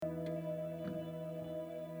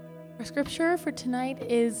Our scripture for tonight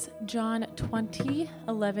is John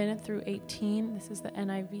 20:11 through 18. This is the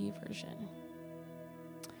NIV version.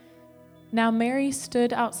 Now Mary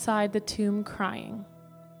stood outside the tomb crying.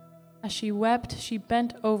 As she wept, she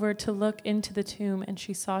bent over to look into the tomb, and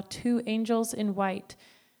she saw two angels in white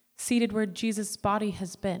seated where Jesus' body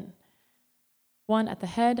has been, one at the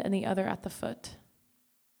head and the other at the foot.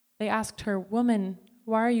 They asked her, "Woman,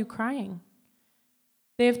 why are you crying?"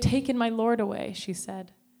 "They have taken my Lord away," she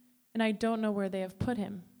said, "and I don't know where they have put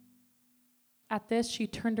him." At this, she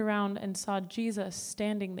turned around and saw Jesus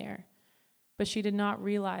standing there, but she did not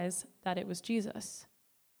realize that it was Jesus.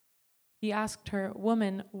 He asked her,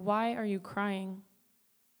 "Woman, why are you crying?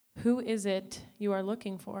 Who is it you are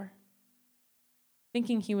looking for?"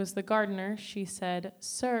 Thinking he was the gardener, she said,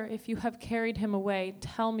 "Sir, if you have carried him away,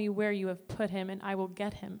 tell me where you have put him, and I will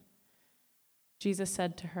get him." Jesus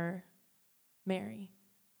said to her, "Mary."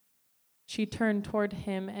 She turned toward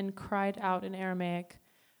him and cried out in Aramaic,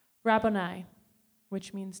 "Rabboni,"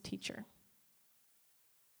 which means teacher.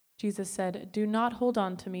 Jesus said, "Do not hold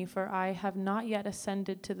on to me, for I have not yet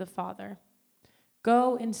ascended to the Father.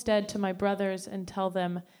 Go instead to my brothers and tell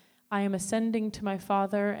them, I am ascending to my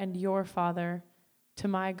Father and your Father, to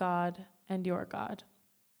my God and your God."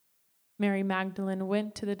 Mary Magdalene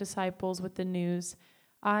went to the disciples with the news,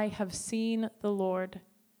 "I have seen the Lord,"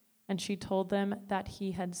 and she told them that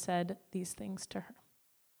he had said these things to her.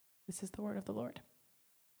 This is the word of the Lord.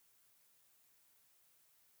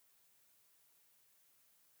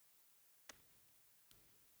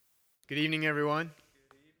 Good evening, everyone.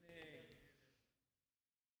 Good evening.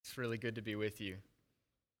 It's really good to be with you.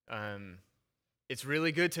 It's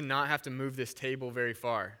really good to not have to move this table very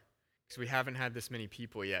far because we haven't had this many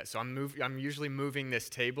people yet. So I'm usually moving this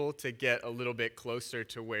table to get a little bit closer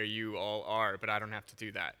to where you all are, but I don't have to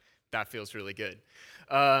do that. That feels really good.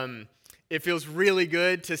 It feels really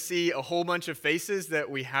good to see a whole bunch of faces that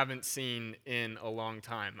we haven't seen in a long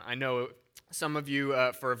time. I know some of you,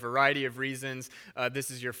 for a variety of reasons, this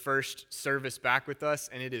is your first service back with us,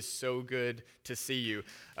 and it is so good to see you.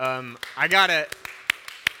 I gotta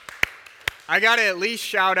at least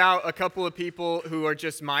shout out a couple of people who are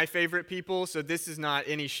just my favorite people, so this is not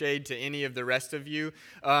any shade to any of the rest of you,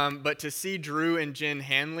 but to see Drew and Jen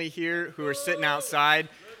Hanley here, who are sitting outside,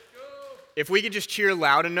 if we could just cheer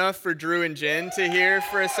loud enough for Drew and Jen to hear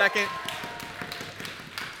for a second.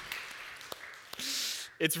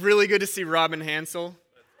 It's really good to see Robin Hansel.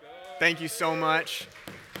 Thank you so much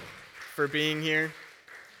for being here.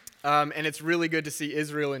 And it's really good to see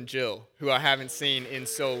Israel and Jill, who I haven't seen in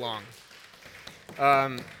so long.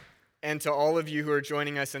 And to all of you who are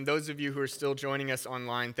joining us, and those of you who are still joining us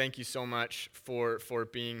online, thank you so much for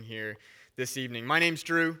being here this evening. My name's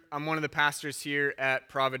Drew. I'm one of the pastors here at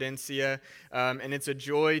Providencia, and it's a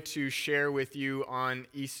joy to share with you on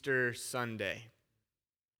Easter Sunday.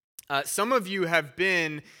 Some of you have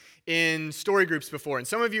been in story groups before, and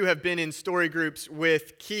some of you have been in story groups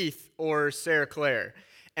with Keith or Sarah Claire.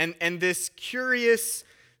 And this curious,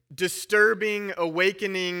 disturbing,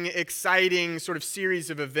 awakening, exciting sort of series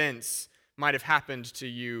of events might have happened to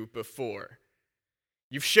you before.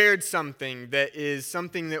 You've shared something that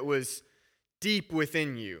was deep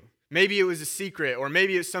within you. Maybe it was a secret, or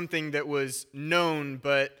maybe it's something that was known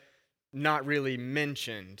but not really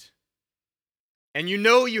mentioned. And you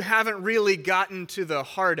know you haven't really gotten to the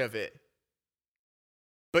heart of it,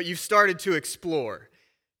 but you've started to explore.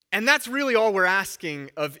 And that's really all we're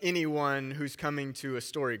asking of anyone who's coming to a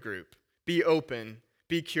story group. Be open,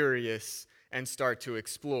 be curious, and start to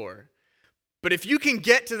explore. But if you can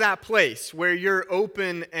get to that place where you're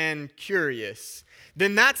open and curious,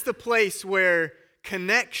 then that's the place where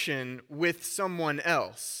connection with someone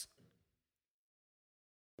else,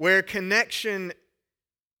 where connection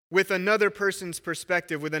with another person's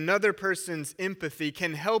perspective, with another person's empathy,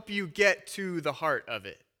 can help you get to the heart of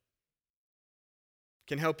it,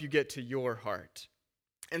 can help you get to your heart.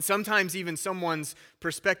 And sometimes even someone's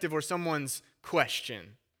perspective or someone's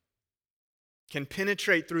question can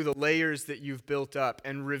penetrate through the layers that you've built up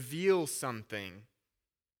and reveal something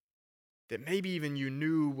that maybe even you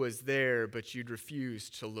knew was there, but you'd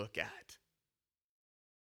refused to look at.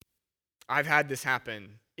 I've had this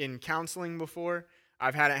happen in counseling before.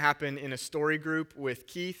 I've had it happen in a story group with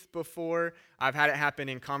Keith before. I've had it happen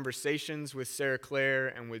in conversations with Sarah Claire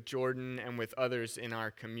and with Jordan and with others in our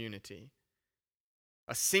community.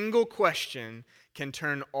 A single question can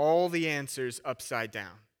turn all the answers upside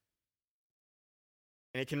down.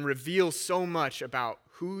 And it can reveal so much about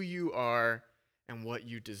who you are and what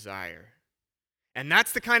you desire. And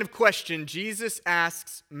that's the kind of question Jesus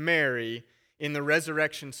asks Mary in the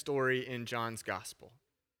resurrection story in John's Gospel.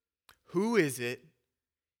 Who is it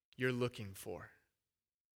you're looking for?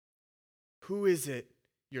 Who is it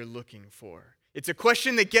you're looking for? It's a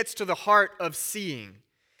question that gets to the heart of seeing.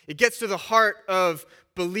 It gets to the heart of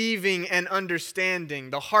believing and understanding,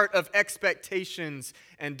 the heart of expectations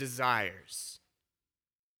and desires.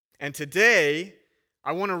 And today,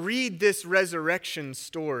 I want to read this resurrection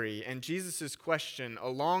story and Jesus' question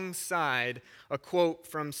alongside a quote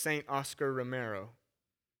from St. Oscar Romero,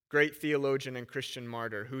 great theologian and Christian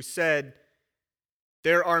martyr, who said,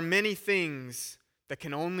 "There are many things that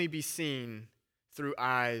can only be seen through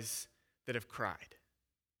eyes that have cried."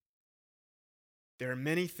 There are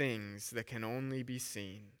many things that can only be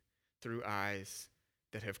seen through eyes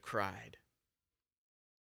that have cried.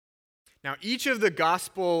 Now, each of the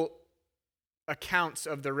gospel accounts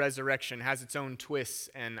of the resurrection has its own twists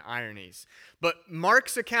and ironies. But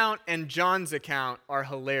Mark's account and John's account are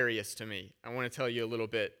hilarious to me. I want to tell you a little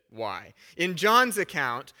bit why. In John's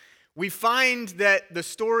account, we find that the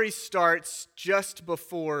story starts just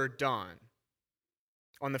before dawn,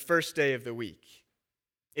 on the first day of the week.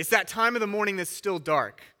 It's that time of the morning that's still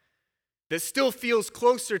dark, that still feels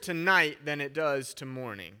closer to night than it does to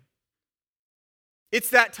morning. It's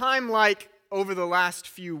that time, like over the last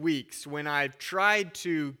few weeks, when I've tried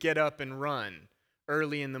to get up and run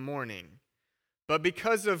early in the morning. But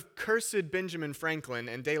because of cursed Benjamin Franklin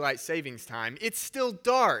and daylight savings time, it's still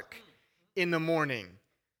dark in the morning.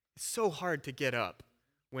 It's so hard to get up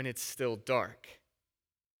when it's still dark.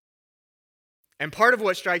 And part of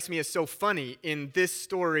what strikes me as so funny in this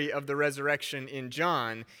story of the resurrection in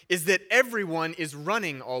John is that everyone is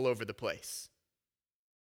running all over the place.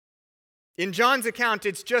 In John's account,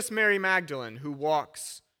 it's just Mary Magdalene who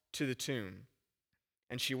walks to the tomb.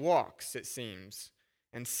 And she walks, it seems,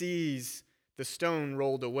 and sees the stone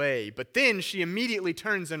rolled away. But then she immediately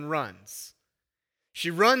turns and runs. She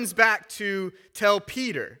runs back to tell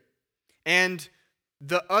Peter and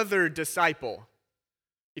the other disciple.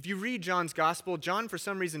 If you read John's gospel, John for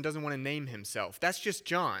some reason doesn't want to name himself. That's just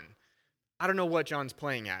John. I don't know what John's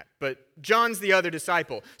playing at, but John's the other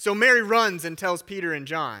disciple. So Mary runs and tells Peter and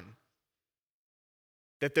John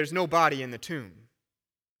that there's no body in the tomb.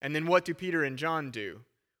 And then what do Peter and John do?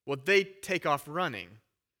 Well, they take off running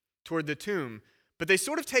toward the tomb, but they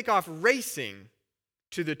sort of take off racing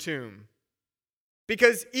to the tomb.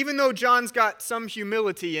 Because even though John's got some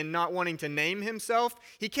humility in not wanting to name himself,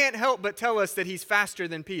 he can't help but tell us that he's faster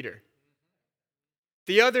than Peter.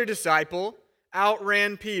 The other disciple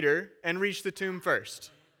outran Peter and reached the tomb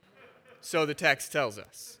first. So the text tells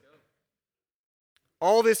us.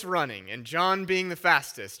 All this running and John being the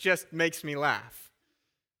fastest just makes me laugh.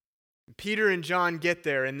 Peter and John get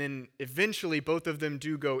there, and then eventually both of them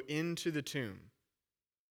do go into the tomb.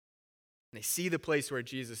 They see the place where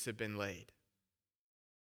Jesus had been laid.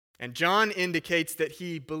 And John indicates that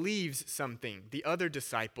he believes something. The other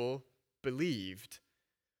disciple believed,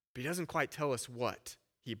 but he doesn't quite tell us what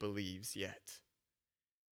he believes yet.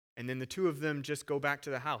 And then the two of them just go back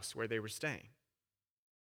to the house where they were staying.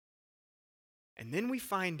 And then we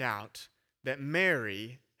find out that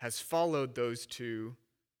Mary has followed those two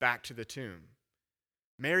back to the tomb.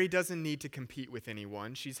 Mary doesn't need to compete with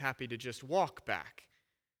anyone. She's happy to just walk back.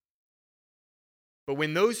 But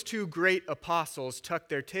when those two great apostles tuck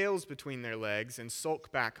their tails between their legs and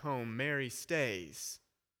sulk back home, Mary stays.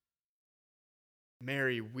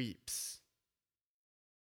 Mary weeps.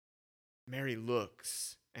 Mary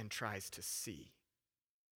looks and tries to see.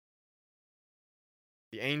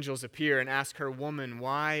 The angels appear and ask her, "Woman,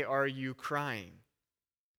 why are you crying?"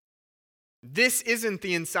 This isn't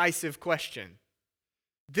the incisive question.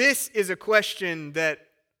 This is a question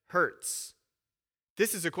that hurts.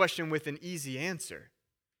 This is a question with an easy answer.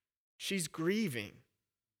 She's grieving.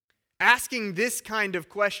 Asking this kind of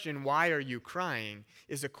question, "Why are you crying?"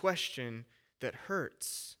 is a question that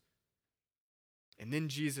hurts. And then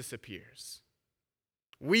Jesus appears.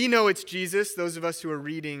 We know it's Jesus, those of us who are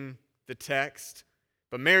reading the text,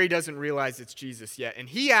 but Mary doesn't realize it's Jesus yet. And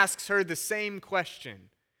he asks her the same question,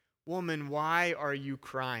 "Woman, why are you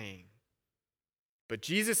crying?" But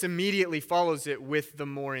Jesus immediately follows it with the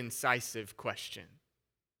more incisive question.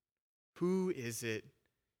 Who is it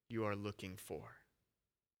you are looking for?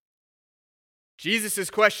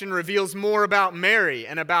 Jesus' question reveals more about Mary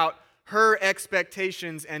and about her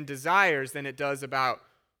expectations and desires than it does about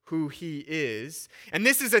who he is. And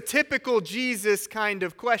this is a typical Jesus kind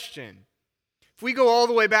of question. If we go all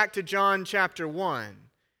the way back to John chapter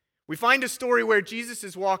 1, we find a story where Jesus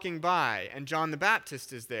is walking by and John the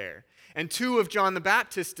Baptist is there. And two of John the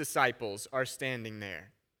Baptist's disciples are standing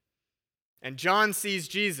there. And John sees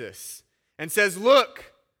Jesus and says,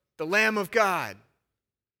 "Look, the Lamb of God."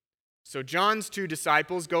 So John's two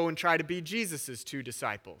disciples go and try to be Jesus' two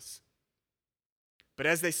disciples. But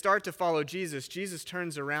as they start to follow Jesus, Jesus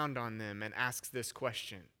turns around on them and asks this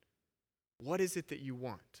question: what is it that you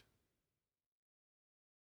want?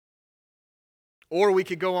 Or we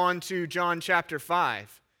could go on to John chapter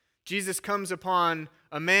 5. Jesus comes upon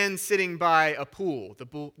a man sitting by a pool,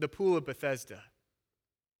 the pool of Bethesda.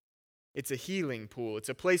 It's a healing pool. It's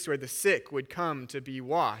a place where the sick would come to be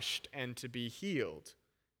washed and to be healed.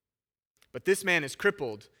 But this man is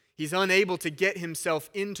crippled. He's unable to get himself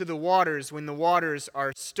into the waters when the waters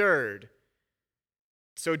are stirred.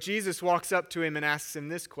 So Jesus walks up to him and asks him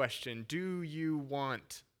this question: do you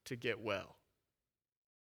want to get well?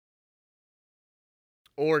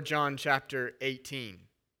 Or John chapter 18.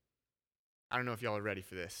 I don't know if y'all are ready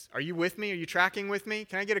for this. Are you with me? Are you tracking with me?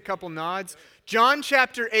 Can I get a couple nods? John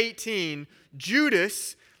chapter 18,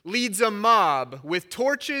 Judas leads a mob with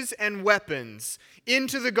torches and weapons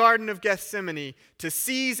into the Garden of Gethsemane to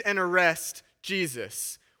seize and arrest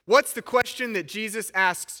Jesus. What's the question that Jesus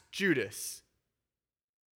asks Judas?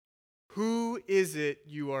 Who is it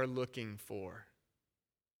you are looking for?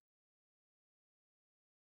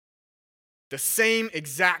 The same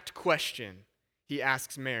exact question he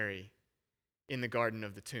asks Mary in the garden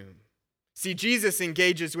of the tomb. See, Jesus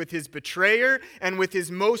engages with his betrayer and with his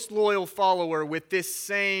most loyal follower with this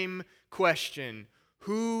same question: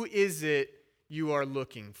 who is it you are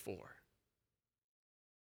looking for?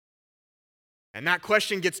 And that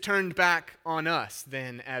question gets turned back on us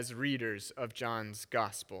then as readers of John's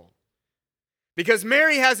gospel. Because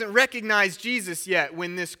Mary hasn't recognized Jesus yet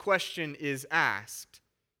when this question is asked.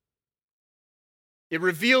 It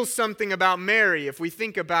reveals something about Mary if we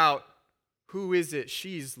think about who is it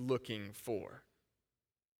she's looking for.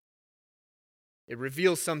 It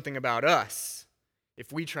reveals something about us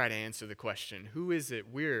if we try to answer the question, who is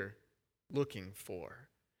it we're looking for?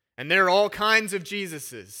 And there are all kinds of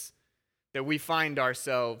Jesuses that we find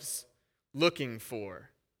ourselves looking for.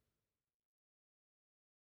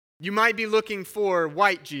 You might be looking for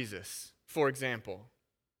white Jesus, for example.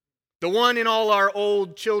 The one in all our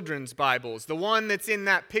old children's Bibles. The one that's in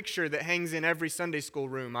that picture that hangs in every Sunday school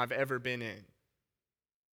room I've ever been in.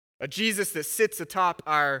 A Jesus that sits atop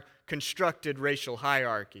our constructed racial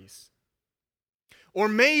hierarchies. Or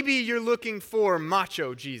maybe you're looking for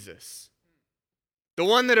macho Jesus. The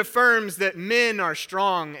one that affirms that men are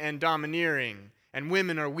strong and domineering and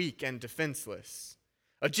women are weak and defenseless.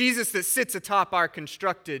 A Jesus that sits atop our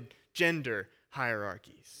constructed gender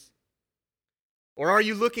hierarchies. Or are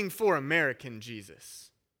you looking for American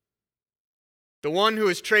Jesus? The one who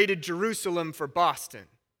has traded Jerusalem for Boston,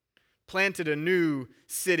 planted a new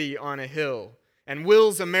city on a hill, and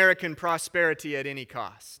wills American prosperity at any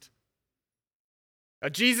cost. A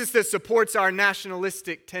Jesus that supports our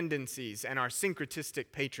nationalistic tendencies and our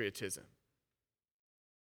syncretistic patriotism.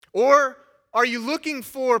 Or are you looking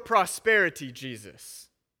for prosperity Jesus?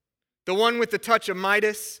 The one with the touch of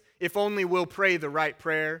Midas, if only we'll pray the right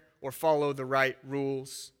prayer or follow the right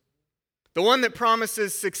rules. The one that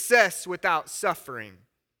promises success without suffering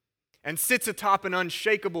and sits atop an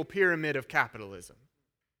unshakable pyramid of capitalism.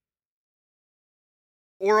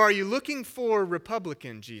 Or are you looking for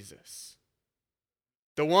Republican Jesus?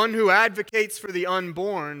 The one who advocates for the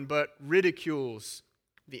unborn but ridicules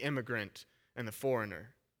the immigrant and the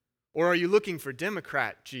foreigner. Or are you looking for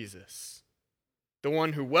Democrat Jesus? The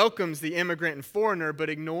one who welcomes the immigrant and foreigner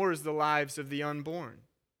but ignores the lives of the unborn.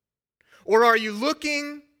 Or are you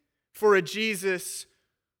looking for a Jesus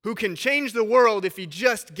who can change the world if he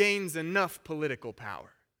just gains enough political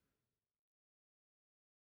power?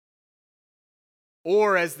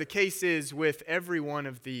 Or, as the case is with every one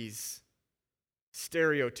of these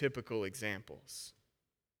stereotypical examples,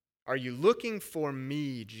 are you looking for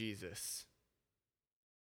me, Jesus?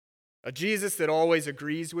 A Jesus that always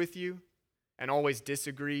agrees with you and always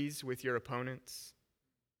disagrees with your opponents?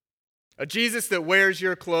 A Jesus that wears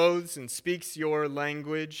your clothes and speaks your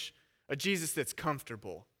language? A Jesus that's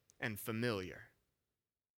comfortable and familiar?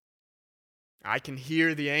 I can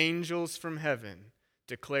hear the angels from heaven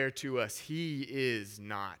declare to us, he is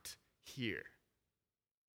not here.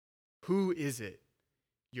 Who is it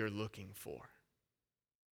you're looking for?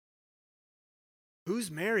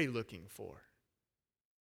 Who's Mary looking for?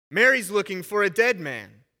 Mary's looking for a dead man.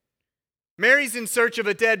 Mary's in search of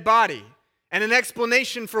a dead body and an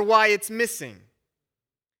explanation for why it's missing,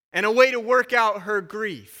 and a way to work out her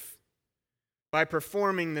grief by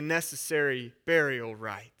performing the necessary burial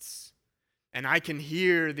rites. And I can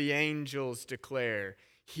hear the angels declare,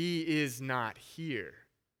 he is not here.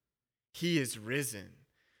 He is risen.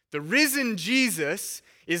 The risen Jesus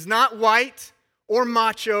is not white or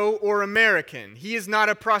macho or American. He is not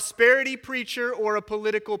a prosperity preacher or a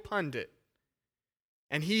political pundit.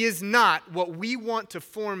 And he is not what we want to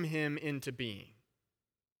form him into being.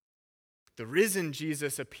 The risen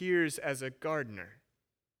Jesus appears as a gardener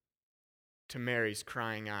to Mary's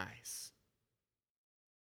crying eyes.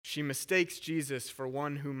 She mistakes Jesus for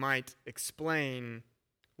one who might explain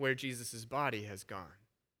where Jesus' body has gone.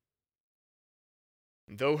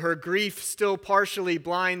 And though her grief still partially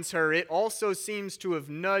blinds her, it also seems to have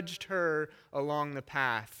nudged her along the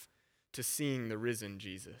path to seeing the risen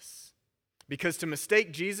Jesus. Because to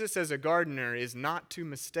mistake Jesus as a gardener is not to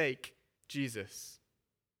mistake Jesus.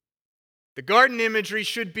 The garden imagery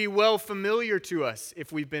should be well familiar to us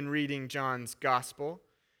if we've been reading John's gospel.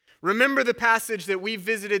 Remember the passage that we've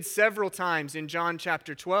visited several times in John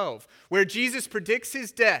chapter 12, where Jesus predicts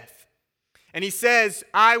his death. And he says,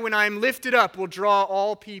 I, when I am lifted up, will draw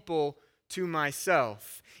all people to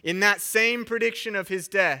myself. In that same prediction of his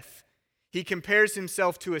death, he compares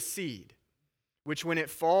himself to a seed, which when it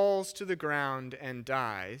falls to the ground and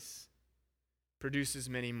dies, produces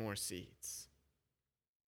many more seeds.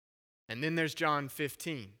 And then there's John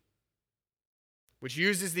 15, which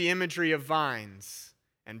uses the imagery of vines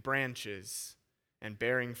and branches and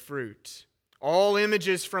bearing fruit. All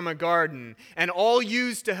images from a garden, and all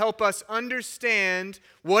used to help us understand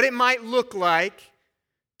what it might look like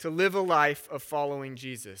to live a life of following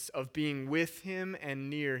Jesus, of being with him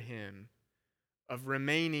and near him, of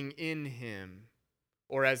remaining in him,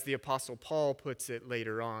 or as the Apostle Paul puts it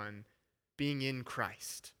later on, being in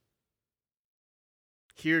Christ.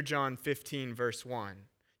 Here, John 15, verse 1,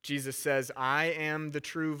 Jesus says, I am the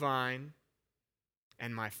true vine,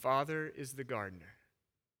 and my Father is the gardener.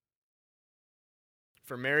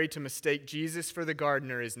 For Mary to mistake Jesus for the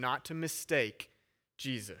gardener is not to mistake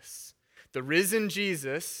Jesus. The risen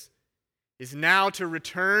Jesus is now to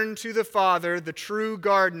return to the Father, the true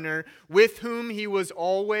gardener, with whom he was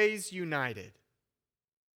always united.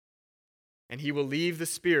 And he will leave the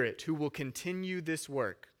Spirit who will continue this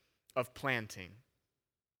work of planting,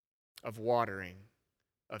 of watering,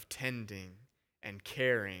 of tending and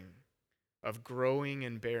caring, of growing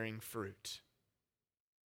and bearing fruit.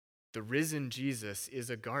 The risen Jesus is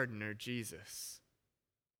a gardener Jesus.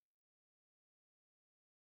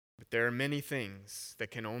 But there are many things that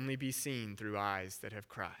can only be seen through eyes that have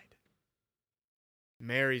cried.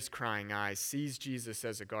 Mary's crying eyes sees Jesus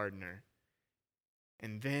as a gardener,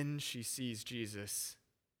 and then she sees Jesus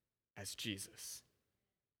as Jesus.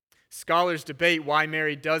 Scholars debate why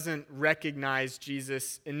Mary doesn't recognize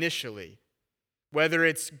Jesus initially. Whether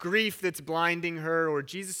it's grief that's blinding her, or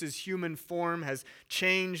Jesus' human form has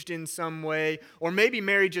changed in some way, or maybe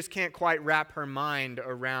Mary just can't quite wrap her mind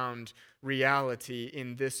around reality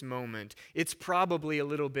in this moment. It's probably a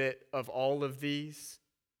little bit of all of these,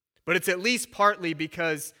 but it's at least partly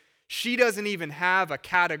because she doesn't even have a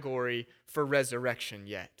category for resurrection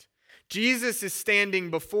yet. Jesus is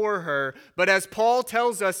standing before her, but as Paul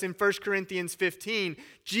tells us in 1 Corinthians 15,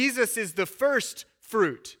 Jesus is the first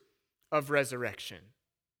fruit of resurrection.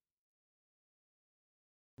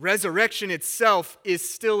 Resurrection itself is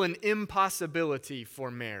still an impossibility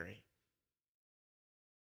for Mary.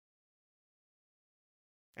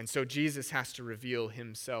 And so Jesus has to reveal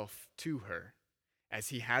himself to her, as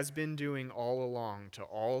he has been doing all along to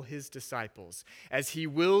all his disciples, as he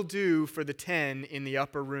will do for the 10 in the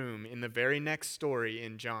upper room in the very next story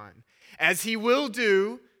in John, as he will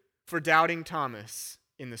do for doubting Thomas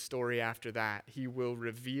in the story after that. He will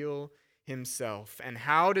reveal himself. And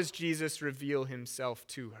how does Jesus reveal himself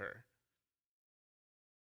to her?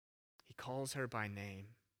 He calls her by name.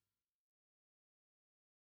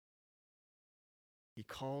 He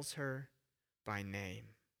calls her by name.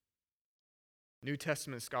 New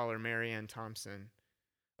Testament scholar Mary Ann Thompson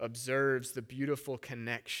observes the beautiful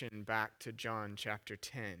connection back to John chapter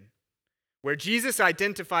 10, where Jesus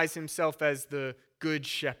identifies himself as the good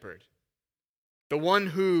shepherd, the one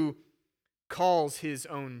who calls his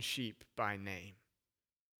own sheep by name,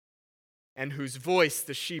 and whose voice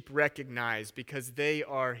the sheep recognize because they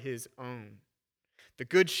are his own. The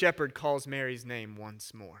good shepherd calls Mary's name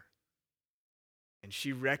once more, and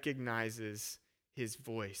she recognizes his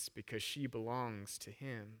voice because she belongs to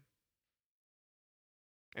him.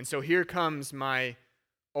 And so here comes my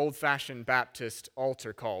old-fashioned Baptist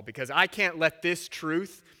altar call, because I can't let this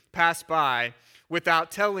truth pass by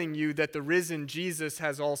without telling you that the risen Jesus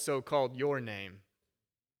has also called your name.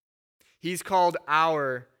 He's called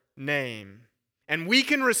our name. And we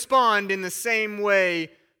can respond in the same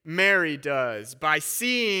way Mary does, by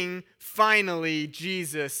seeing finally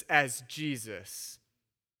Jesus as Jesus,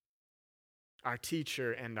 our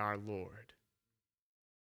teacher and our Lord.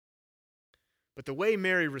 But the way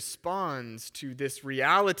Mary responds to this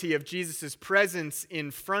reality of Jesus' presence in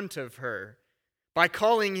front of her, by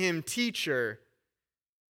calling him teacher,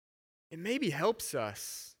 it maybe helps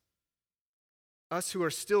us who are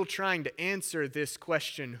still trying to answer this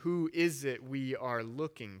question, who is it we are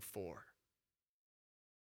looking for?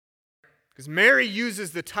 Because Mary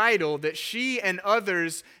uses the title that she and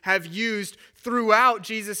others have used throughout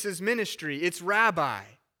Jesus' ministry. It's rabbi,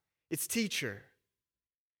 it's teacher.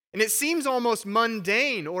 And it seems almost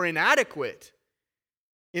mundane or inadequate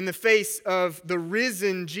in the face of the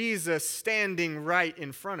risen Jesus standing right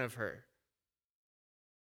in front of her.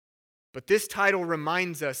 But this title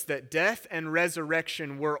reminds us that death and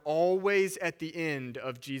resurrection were always at the end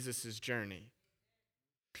of Jesus' journey.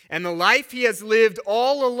 And the life he has lived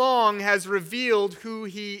all along has revealed who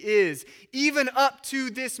he is, even up to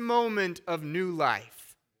this moment of new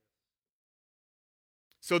life.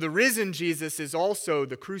 So the risen Jesus is also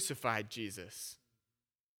the crucified Jesus,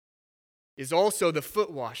 is also the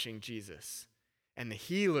foot-washing Jesus, and the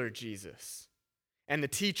healer Jesus, and the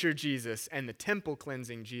teacher Jesus, and the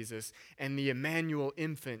temple-cleansing Jesus, and the Emmanuel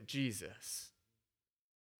infant Jesus.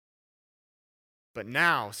 But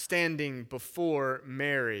now, standing before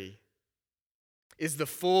Mary, is the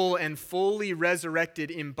full and fully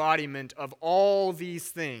resurrected embodiment of all these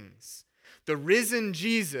things. The risen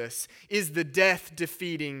Jesus is the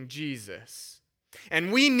death-defeating Jesus.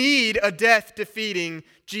 And we need a death-defeating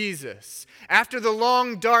Jesus. After the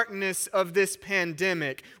long darkness of this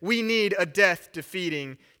pandemic, we need a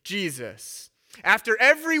death-defeating Jesus. After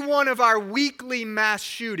every one of our weekly mass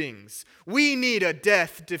shootings, we need a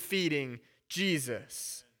death-defeating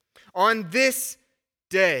Jesus. On this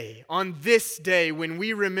day, when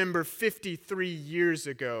we remember 53 years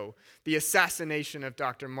ago, the assassination of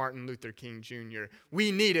Dr. Martin Luther King Jr.,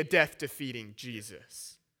 we need a death-defeating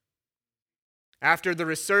Jesus. After the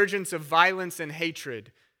resurgence of violence and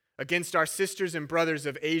hatred against our sisters and brothers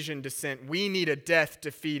of Asian descent, we need a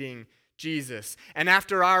death-defeating Jesus. And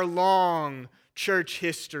after our long church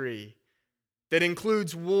history that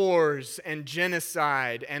includes wars and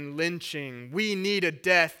genocide and lynching, we need a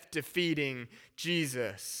death-defeating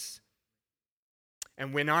Jesus.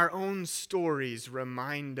 And when our own stories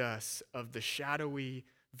remind us of the shadowy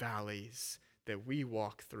valleys that we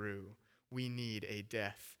walk through, we need a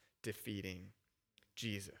death-defeating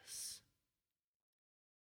Jesus.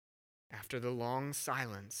 After the long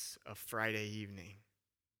silence of Friday evening,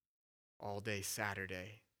 all day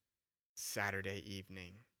Saturday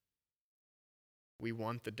evening, we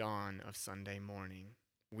want the dawn of Sunday morning.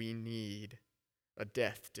 We need a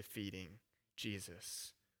death-defeating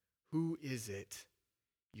Jesus. Who is it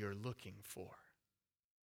you're looking for?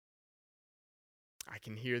 I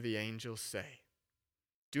can hear the angels say,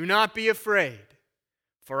 "Do not be afraid,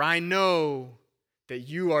 for I know that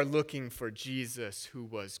you are looking for Jesus who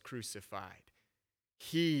was crucified.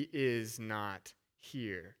 He is not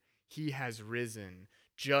here. He has risen,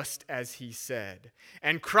 just as he said.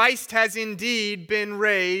 And Christ has indeed been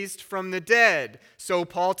raised from the dead." So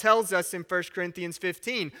Paul tells us in 1 Corinthians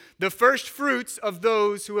 15, "the first fruits of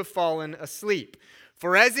those who have fallen asleep.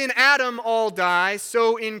 For as in Adam all die,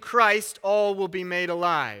 so in Christ all will be made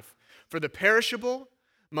alive. For the perishable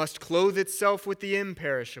must clothe itself with the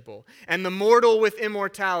imperishable, and the mortal with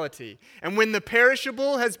immortality. And when the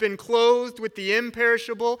perishable has been clothed with the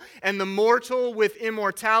imperishable, and the mortal with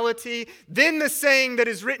immortality, then the saying that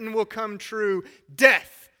is written will come true: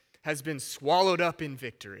 death has been swallowed up in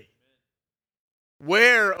victory."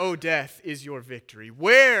 Where, O death, is your victory?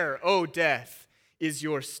 Where, O death, is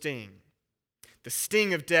your sting? The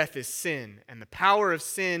sting of death is sin, and the power of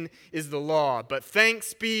sin is the law. But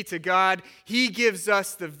thanks be to God, He gives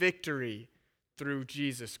us the victory through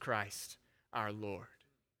Jesus Christ, our Lord.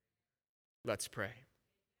 Let's pray.